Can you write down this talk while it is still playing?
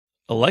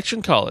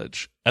Election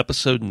College,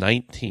 Episode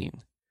 19,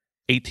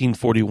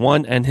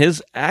 1841 and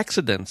His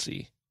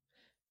Accidency.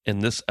 In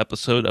this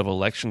episode of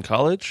Election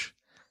College,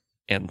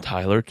 and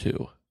Tyler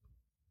too.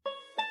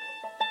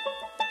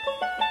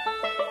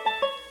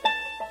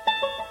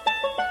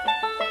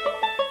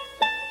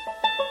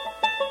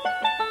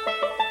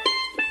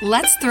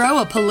 Let's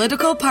throw a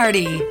political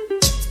party.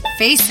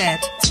 Face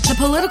it, the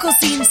political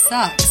scene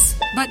sucks.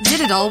 But did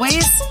it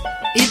always?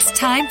 It's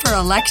time for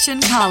Election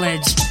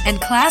College,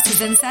 and class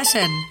is in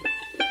session.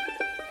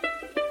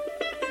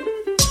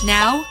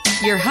 Now,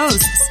 your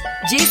hosts,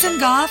 Jason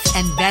Goff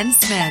and Ben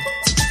Smith.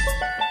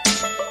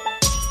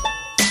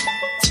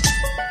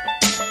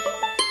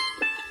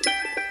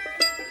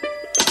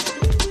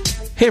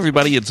 Hey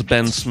everybody, it's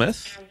Ben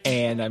Smith.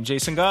 And I'm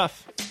Jason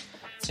Goff.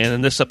 And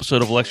in this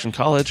episode of Election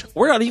College,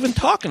 we're not even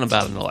talking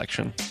about an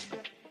election.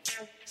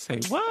 Say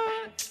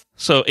what?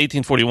 So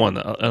 1841,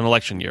 an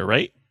election year,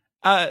 right?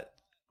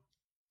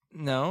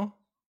 No.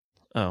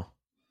 Oh.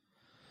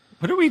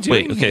 What are we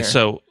doing Wait, okay, here?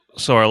 so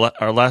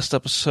our last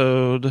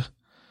episode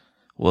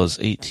was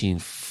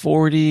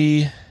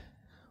 1840.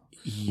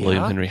 Yeah.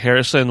 William Henry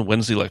Harrison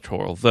wins the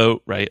electoral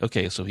vote, right?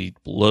 Okay, so he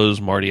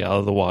blows Marty out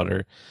of the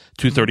water.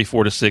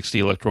 234 to 60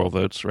 electoral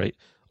votes, right?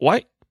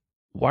 Why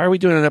are we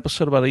doing an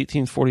episode about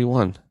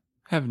 1841?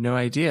 I have no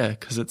idea,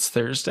 because it's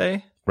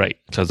Thursday. Right,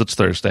 because it's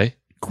Thursday.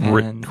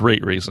 Great, And-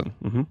 great reason.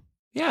 Mm-hmm.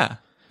 Yeah.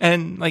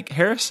 And like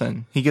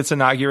Harrison, he gets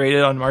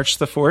inaugurated on March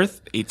the 4th,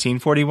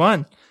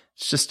 1841.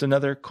 It's just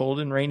another cold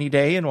and rainy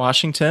day in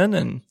Washington,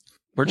 and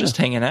we're just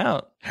hanging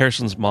out.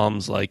 Harrison's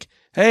mom's like,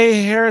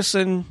 "Hey,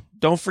 Harrison,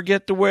 don't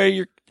forget to wear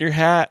your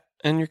hat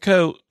and your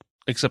coat."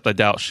 Except I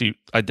doubt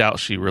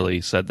she really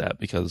said that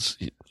because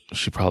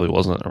she probably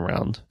wasn't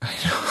around.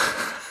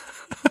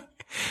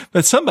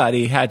 But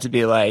somebody had to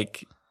be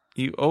like,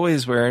 you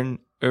always wear an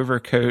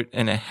overcoat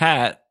and a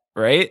hat,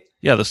 right?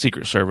 Yeah, the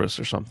Secret Service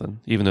or something,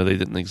 even though they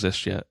didn't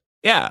exist yet.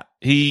 Yeah.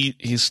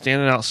 He's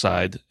standing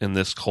outside in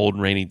this cold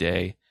and rainy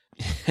day,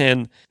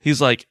 and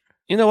he's like,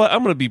 "You know what?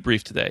 I'm going to be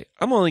brief today.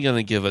 I'm only going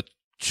to give a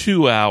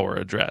 2-hour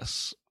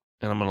address,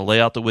 and I'm going to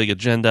lay out the Whig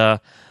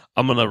agenda.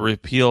 I'm going to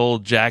repeal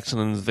Jackson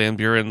and Van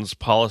Buren's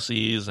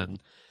policies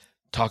and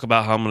talk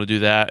about how I'm going to do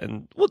that,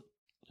 and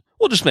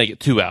we'll just make it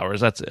 2 hours.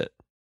 That's it."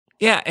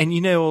 Yeah. And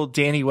you know, old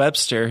Danny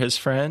Webster, his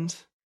friend,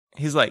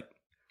 he's like,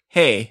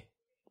 "Hey,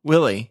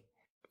 Willie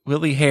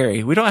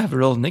Harry, we don't have a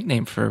real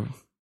nickname for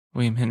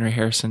William Henry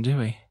Harrison, do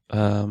we?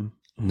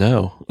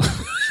 No.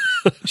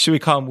 Should we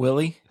call him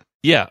Willie?"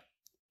 Yeah,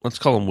 let's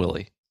call him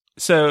Willie.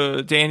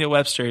 So Daniel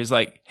Webster is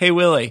like, "Hey,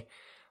 Willie,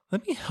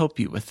 let me help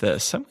you with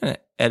this. I'm going to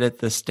edit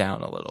this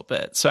down a little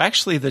bit." So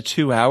actually the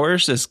 2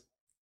 hours is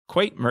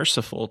quite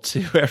merciful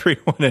to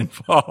everyone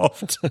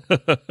involved.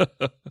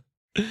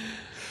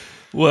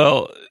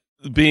 Well,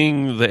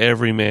 being the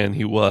everyman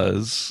he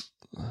was,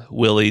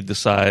 Willie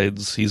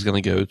decides he's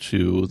going to go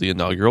to the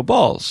inaugural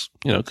balls,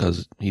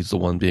 because he's the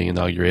one being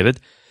inaugurated.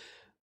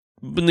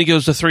 But he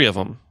goes to 3 of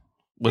them,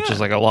 which is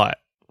like a lot.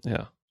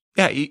 Yeah.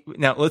 Yeah.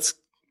 Now let's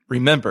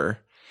remember,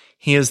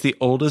 he is the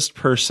oldest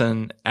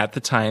person at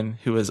the time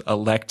who was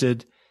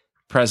elected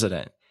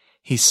president.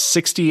 He's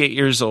 68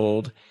 years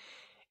old.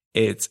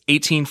 It's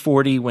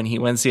 1840 when he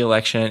wins the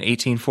election,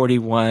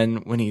 1841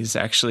 when he's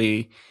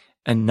actually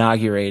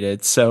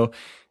inaugurated. So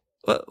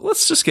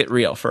let's just get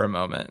real for a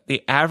moment.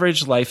 The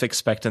average life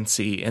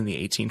expectancy in the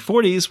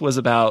 1840s was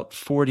about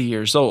 40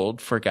 years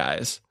old for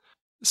guys.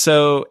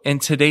 So in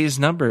today's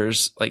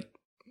numbers, like,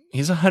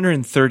 he's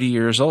 130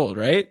 years old,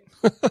 right?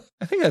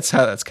 I think that's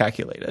how that's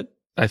calculated.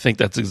 I think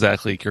that's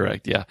exactly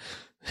correct. Yeah.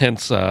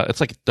 Hence,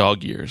 it's like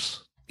dog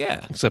years,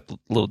 Yeah. except a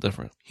little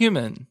different.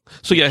 Human.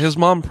 So yeah, his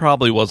mom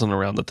probably wasn't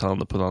around to tell him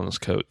to put on his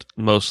coat,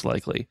 most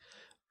likely.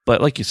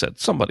 But like you said,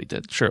 somebody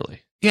did,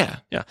 surely. Yeah.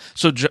 Yeah.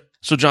 So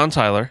John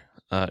Tyler,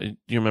 do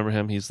you remember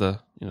him? He's the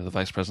the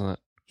vice president.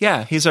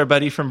 Yeah. He's our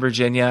buddy from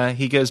Virginia.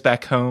 He goes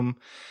back home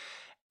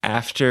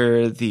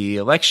after the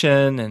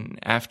election and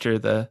after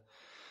the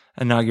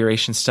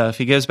inauguration stuff.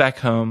 He goes back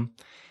home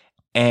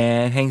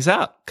and hangs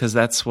out because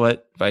that's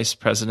what vice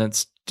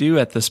presidents do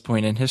at this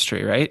point in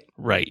history, right?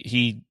 Right.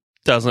 He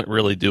doesn't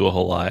really do a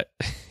whole lot.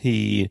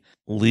 He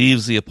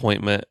leaves the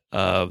appointment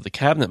of the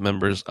cabinet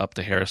members up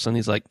to Harrison.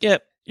 He's like,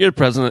 "Yep, you're the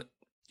president.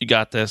 You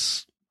got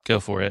this. Go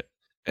for it."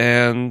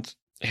 And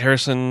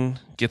Harrison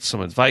gets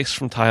some advice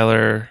from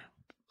Tyler.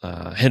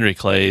 Henry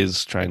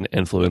Clay's trying to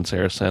influence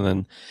Harrison,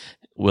 and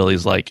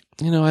Willie's like,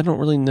 "I don't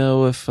really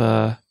know if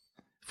what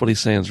he's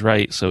saying is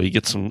right." So he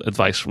gets some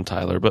advice from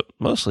Tyler, but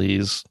mostly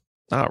he's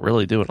not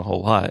really doing a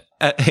whole lot.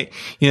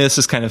 This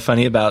is kind of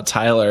funny about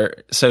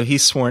Tyler. So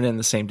he's sworn in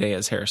the same day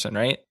as Harrison,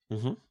 right?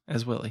 Mm-hmm.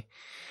 As Willie.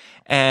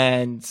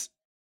 And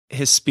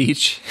his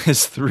speech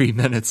is 3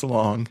 minutes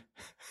long.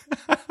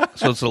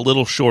 So it's a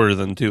little shorter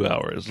than 2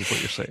 hours, is what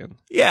you're saying.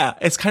 Yeah.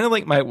 It's kind of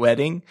like my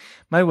wedding.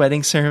 My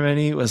wedding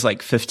ceremony was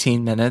like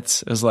 15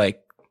 minutes. It was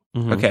like,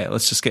 Mhm. okay,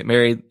 let's just get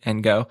married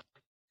and go.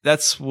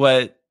 That's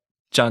what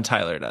John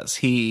Tyler does.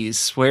 He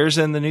swears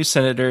in the new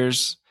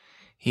senators.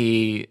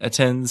 He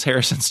attends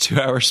Harrison's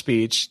 2-hour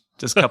speech,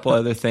 does a couple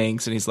other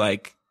things, and he's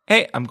like,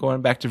 hey, I'm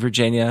going back to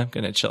Virginia. I'm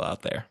going to chill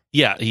out there.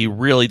 Yeah, he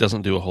really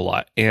doesn't do a whole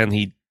lot. And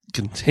he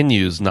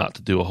continues not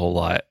to do a whole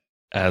lot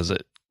as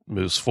it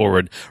moves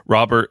forward.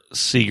 Robert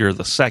Seeger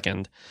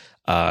II,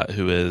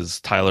 who is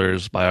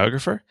Tyler's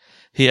biographer,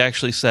 he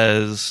actually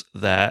says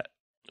that,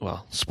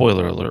 well,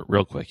 spoiler alert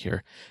real quick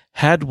here,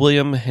 had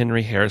William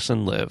Henry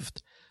Harrison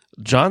lived,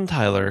 John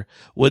Tyler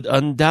would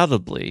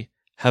undoubtedly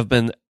have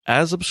been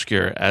as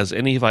obscure as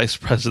any vice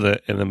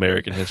president in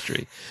American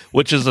history,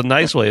 which is a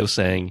nice way of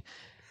saying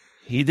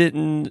he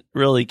didn't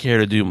really care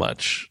to do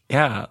much.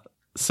 Yeah.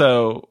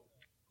 So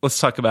let's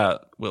talk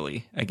about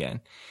Willie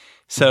again.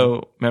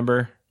 So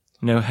remember,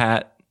 no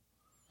hat,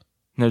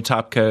 no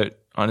top coat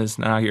on his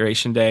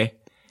inauguration day.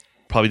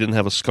 Probably didn't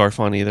have a scarf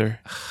on either.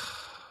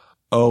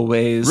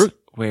 Always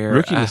wear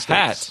Rookie a mistakes.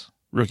 hat.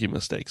 Rookie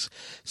mistakes.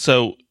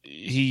 So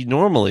he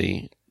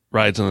normally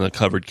rides in a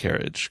covered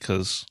carriage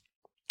because,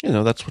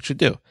 that's what you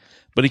do.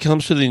 But he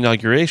comes to the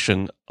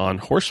inauguration on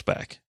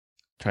horseback,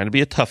 trying to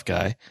be a tough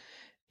guy.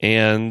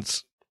 And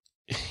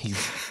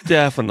he's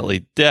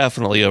definitely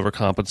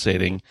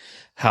overcompensating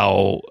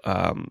how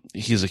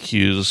he's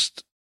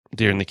accused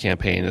during the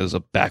campaign as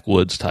a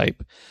backwoods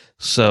type.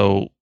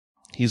 So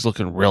he's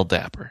looking real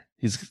dapper.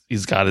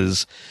 He's got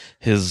his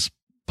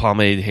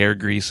pomade hair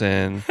grease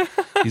in.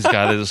 He's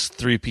got his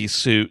 3-piece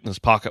suit and his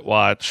pocket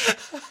watch.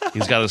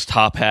 He's got his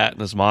top hat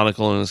and his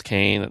monocle and his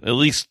cane. At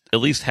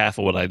least half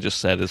of what I just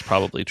said is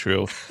probably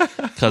true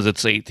because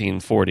it's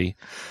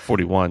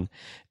 41.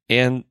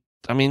 And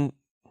I mean,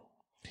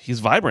 he's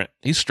vibrant.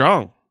 He's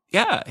strong.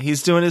 Yeah,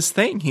 he's doing his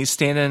thing. He's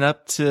standing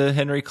up to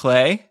Henry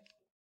Clay.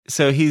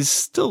 So he's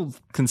still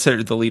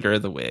considered the leader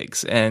of the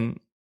Whigs, and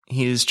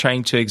he's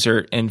trying to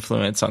exert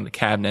influence on the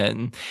cabinet.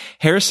 And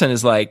Harrison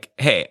is like,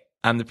 hey,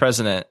 I'm the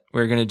president.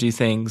 We're going to do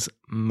things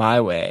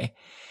my way.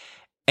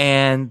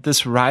 And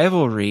this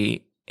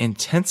rivalry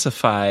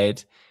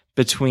intensified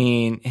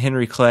between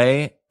Henry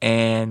Clay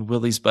and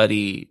Willie's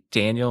buddy,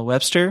 Daniel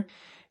Webster,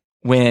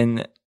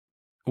 when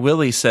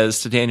Willie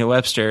says to Daniel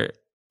Webster,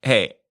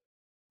 hey,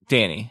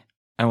 Danny,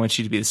 I want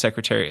you to be the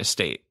Secretary of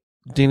State.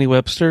 Danny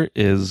Webster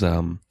is,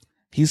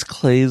 he's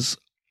Clay's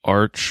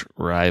arch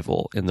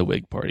rival in the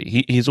Whig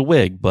Party. He's a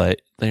Whig,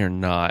 but they're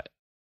not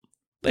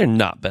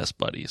best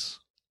buddies.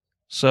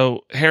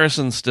 So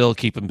Harrison's still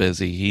keeping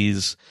busy.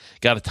 He's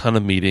got a ton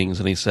of meetings,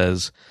 and he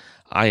says,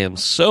 I am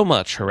so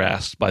much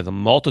harassed by the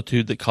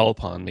multitude that call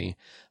upon me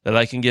that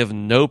I can give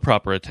no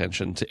proper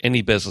attention to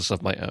any business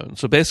of my own.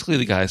 So basically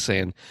the guy's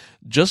saying,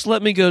 just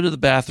let me go to the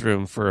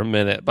bathroom for a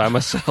minute by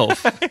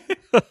myself.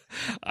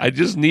 I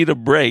just need a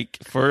break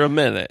for a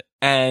minute.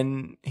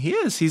 And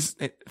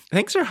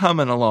things are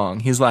humming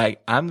along. He's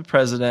like, I'm the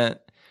president.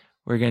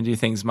 We're going to do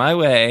things my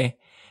way.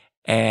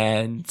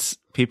 And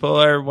people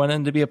are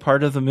wanting to be a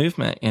part of the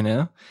movement,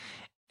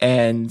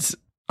 And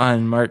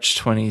on March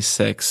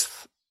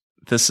 26th,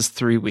 this is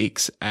 3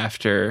 weeks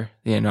after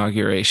the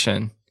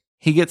inauguration,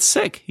 he gets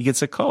sick. He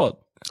gets a cold.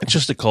 It's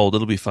just a cold.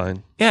 It'll be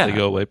fine. Yeah. They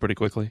go away pretty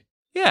quickly.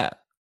 Yeah.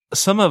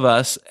 Some of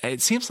us,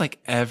 it seems like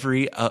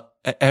every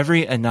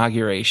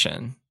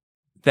inauguration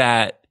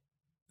that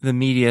the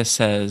media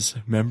says,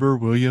 remember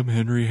William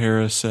Henry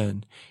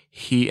Harrison?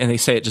 And they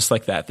say it just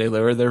like that. They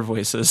lower their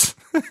voices.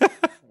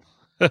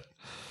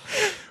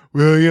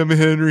 William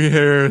Henry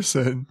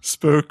Harrison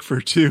spoke for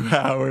 2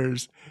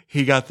 hours.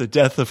 He got the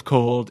death of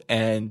cold,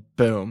 and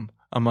boom,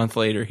 a month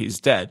later, he's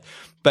dead.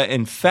 But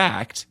in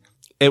fact,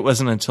 it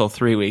wasn't until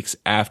 3 weeks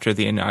after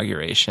the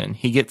inauguration.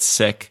 He gets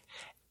sick,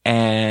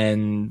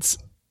 and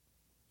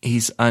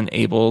he's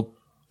unable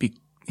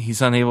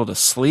to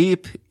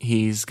sleep.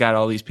 He's got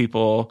all these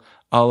people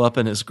all up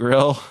in his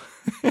grill.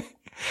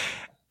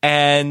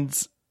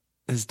 And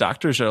his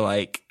doctors are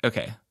like,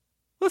 okay,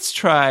 let's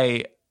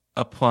try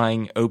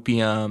applying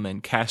opium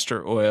and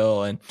castor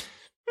oil, and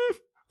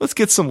let's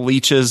get some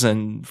leeches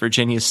and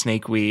Virginia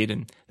snakeweed,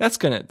 and that's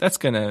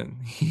gonna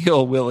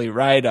heal Willie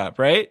right up,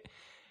 right?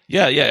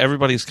 Yeah.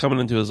 Everybody's coming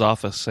into his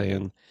office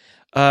saying,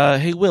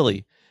 hey,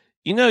 Willie,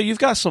 you've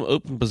got some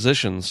open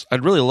positions.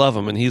 I'd really love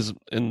them. And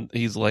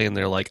he's laying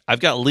there like,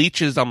 I've got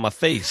leeches on my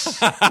face.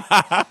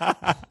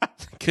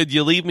 Could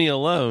you leave me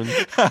alone?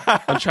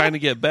 I'm trying to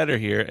get better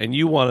here, and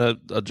you want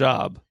a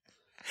job.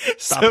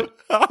 Stop it.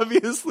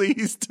 Obviously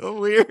he's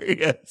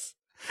delirious.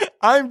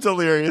 I'm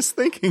delirious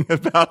thinking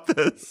about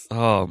this.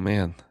 Oh,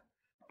 man.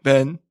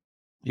 Ben?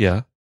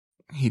 Yeah?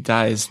 He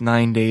dies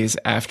 9 days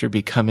after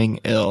becoming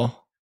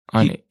ill.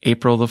 On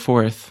April the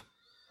 4th,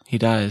 he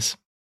dies.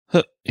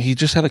 He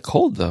just had a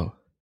cold, though.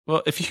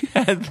 Well, if you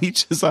had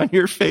leeches on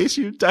your face,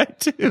 you'd die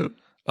too.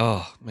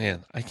 Oh,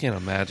 man. I can't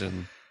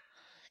imagine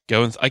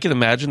I can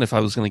imagine if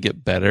I was going to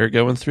get better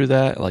going through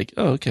that. Like,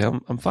 oh, okay,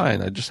 I'm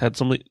fine. I just had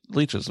some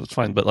leeches. It's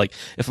fine. But like,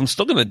 if I'm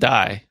still going to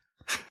die,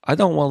 I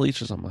don't want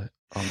leeches on me.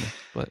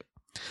 But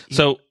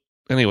so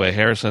anyway,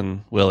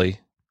 Harrison, Willie,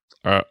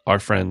 our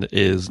friend,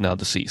 is now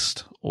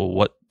deceased. Well,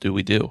 what do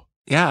we do?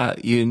 Yeah,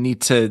 you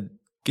need to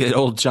get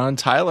old John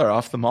Tyler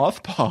off the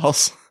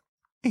mothballs.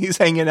 He's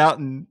hanging out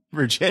in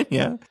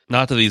Virginia.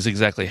 Not that he's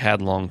exactly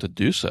had long to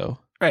do so.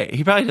 Right.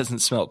 He probably doesn't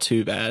smell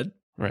too bad.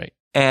 Right.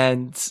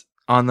 And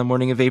on the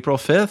morning of April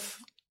 5th,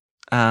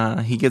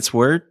 he gets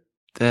word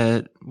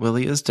that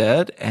Willie is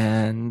dead,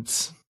 and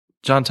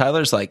John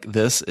Tyler's like,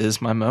 this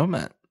is my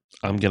moment.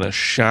 I'm going to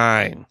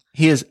shine.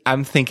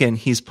 I'm thinking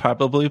he's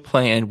probably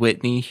playing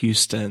Whitney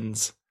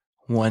Houston's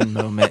One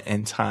Moment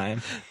in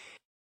Time.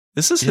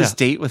 This is his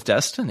date with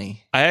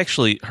Destiny. I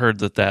actually heard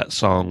that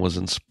song was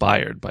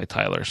inspired by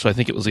Tyler, so I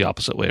think it was the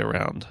opposite way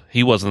around.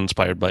 He wasn't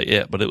inspired by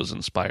it, but it was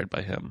inspired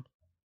by him.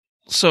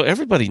 So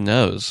everybody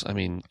knows. I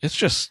mean, it's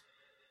just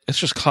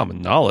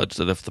common knowledge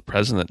that if the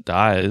president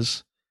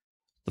dies,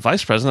 the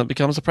vice president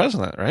becomes the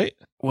president, right?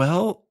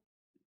 Well,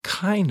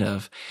 kind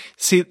of.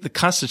 See, the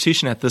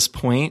Constitution at this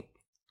point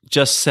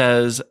just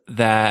says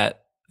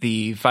that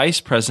the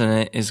vice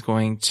president is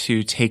going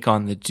to take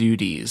on the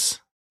duties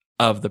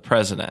of the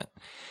president.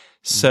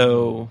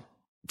 So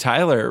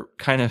Tyler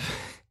kind of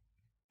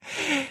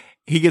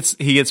he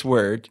gets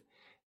word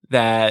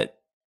that,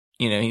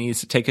 you know, he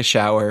needs to take a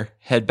shower,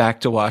 head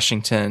back to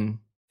Washington,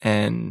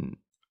 and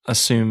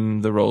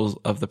assume the role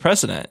of the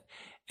president.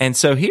 And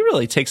so he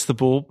really takes the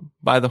bull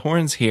by the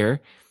horns here.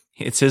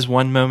 It's his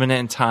one moment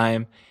in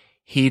time.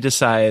 He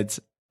decides,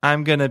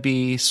 I'm going to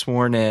be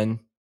sworn in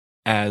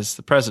as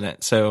the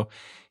president. So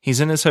he's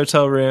in his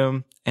hotel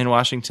room in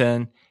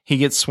Washington. He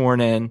gets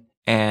sworn in,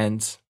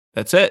 and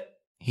that's it.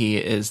 He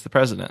is the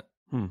president.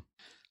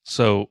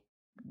 So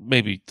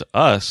maybe to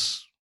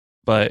us,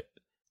 but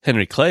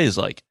Henry Clay is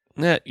like,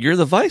 nah, you're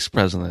the vice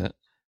president,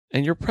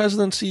 and your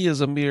presidency is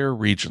a mere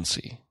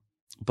regency.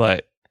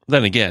 But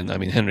then again, I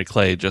mean, Henry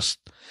Clay just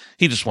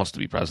wants to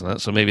be president,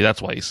 so maybe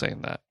that's why he's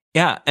saying that.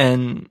 Yeah,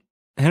 and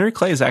Henry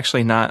Clay is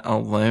actually not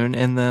alone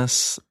in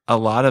this. A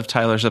lot of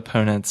Tyler's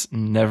opponents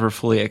never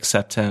fully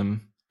accept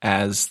him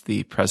as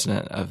the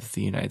president of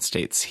the United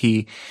States.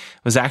 He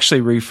was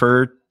actually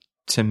referred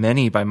to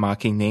many by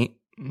mocking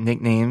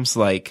nicknames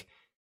like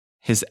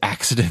his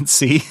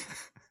accidency.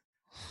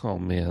 Oh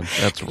man,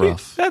 that's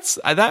rough.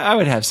 I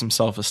would have some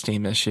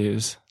self-esteem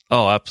issues.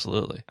 Oh,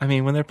 absolutely. I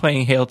mean, when they're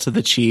playing Hail to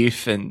the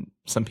Chief and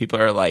some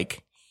people are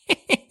like,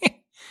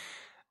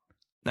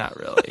 not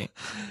really.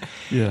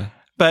 Yeah.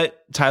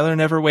 But Tyler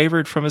never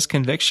wavered from his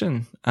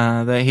conviction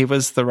that he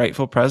was the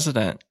rightful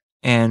president.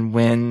 And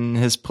when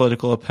his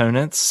political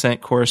opponents sent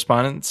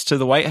correspondence to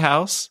the White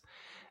House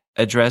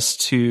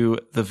addressed to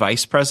the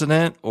vice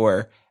president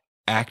or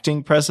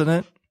acting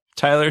president,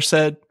 Tyler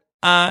said,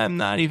 I'm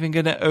not even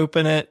going to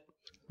open it,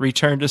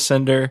 return to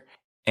sender.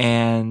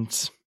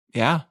 And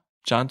yeah,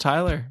 John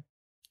Tyler,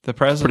 the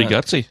president. Pretty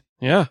gutsy.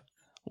 Yeah.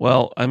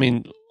 Well, I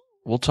mean,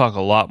 we'll talk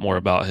a lot more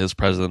about his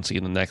presidency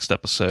in the next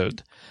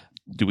episode.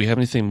 Do we have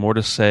anything more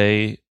to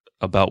say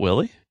about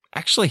Willie?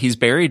 Actually, he's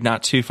buried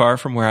not too far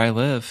from where I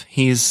live.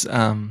 His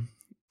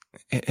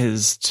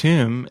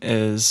tomb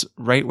is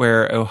right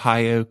where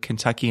Ohio,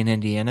 Kentucky, and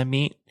Indiana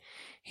meet.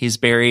 He's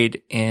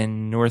buried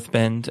in North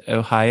Bend,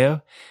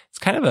 Ohio. It's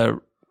kind of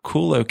a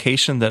cool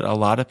location that a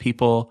lot of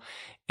people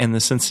in the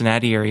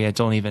Cincinnati area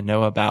don't even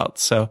know about.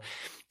 So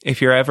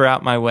if you're ever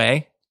out my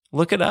way,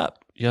 look it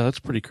up. Yeah, that's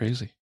pretty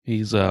crazy.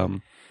 He's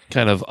kind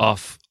of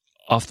off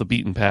the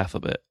beaten path a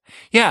bit.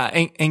 Yeah,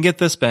 and get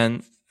this,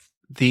 Ben.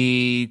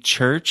 The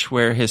church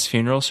where his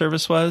funeral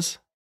service was,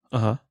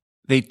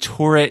 they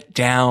tore it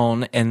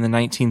down in the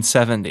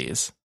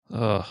 1970s.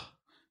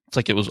 It's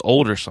like it was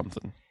old or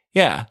something.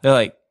 Yeah, they're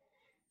like,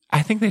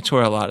 I think they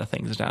tore a lot of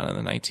things down in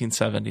the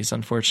 1970s,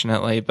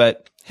 unfortunately.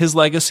 But his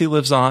legacy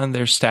lives on.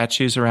 There's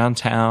statues around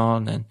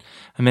town. And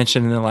I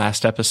mentioned in the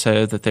last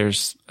episode that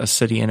there's a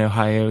city in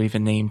Ohio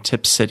even named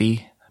Tip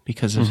City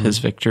because of his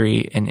victory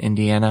in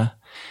Indiana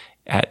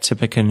at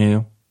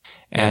Tippecanoe.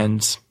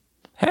 And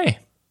hey, a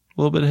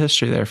little bit of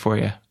history there for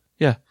you.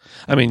 Yeah.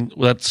 I mean,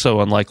 that's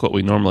so unlike what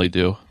we normally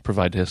do,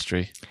 provide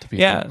history to people.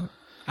 Yeah.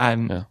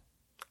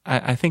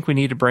 I think we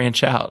need to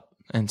branch out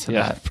into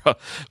that.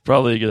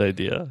 Probably a good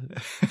idea.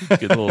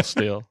 Get a little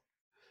stale.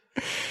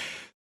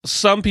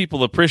 Some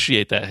people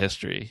appreciate that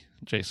history,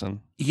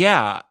 Jason.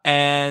 Yeah.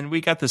 And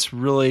we got this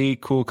really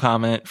cool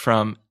comment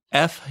from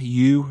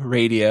FU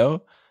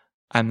Radio.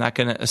 I'm not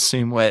going to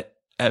assume what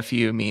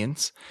FU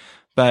means,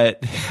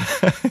 but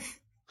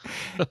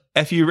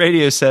FU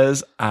Radio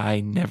says, I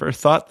never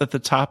thought that the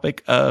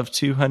topic of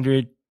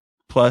 200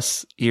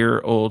 plus year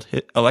old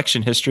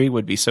election history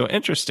would be so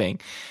interesting,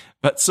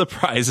 but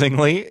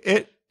surprisingly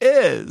it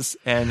is.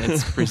 And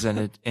it's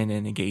presented in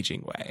an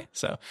engaging way.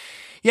 So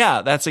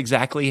yeah, that's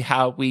exactly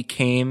how we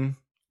came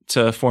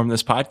to form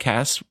this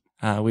podcast.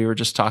 We were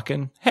just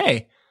talking,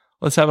 hey,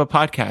 let's have a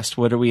podcast.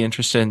 What are we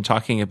interested in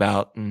talking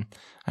about? And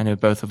I know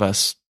both of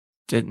us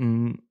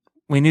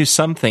we knew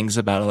some things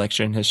about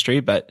election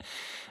history, but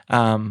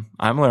I'm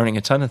learning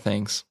a ton of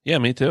things. Yeah,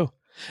 me too.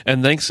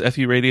 And thanks,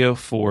 FU Radio,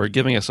 for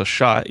giving us a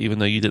shot, even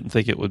though you didn't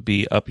think it would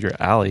be up your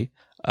alley.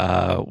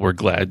 We're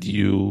glad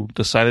you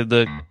decided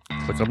to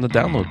click on the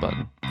download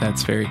button.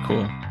 That's very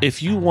cool.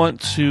 If you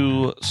want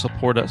to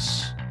support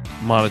us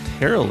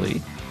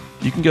monetarily,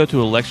 you can go to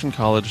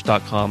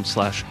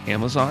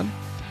electioncollege.com/Amazon.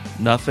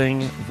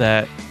 Nothing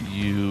that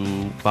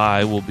you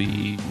buy will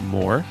be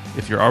more.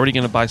 If you're already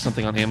going to buy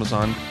something on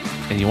Amazon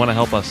and you want to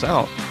help us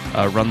out,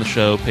 run the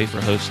show, pay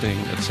for hosting,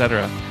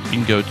 etc., you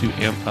can go to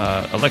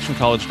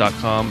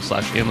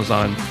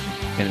electioncollege.com/Amazon,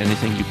 and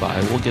anything you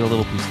buy will get a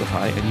little piece of the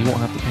pie, and you won't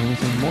have to pay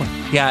anything more.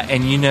 Yeah,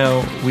 and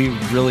we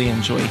really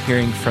enjoy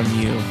hearing from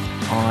you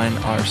on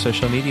our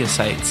social media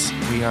sites.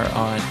 We are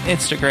on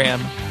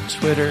Instagram,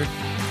 Twitter,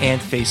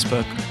 and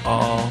Facebook,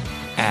 all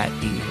at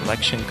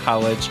Election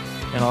College,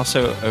 and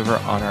also over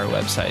on our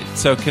website.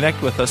 So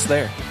connect with us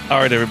there. All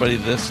right, everybody,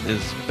 this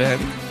is Ben.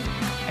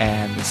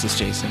 And this is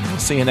Jason. We'll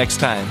see you next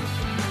time.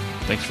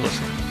 Thanks for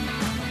listening.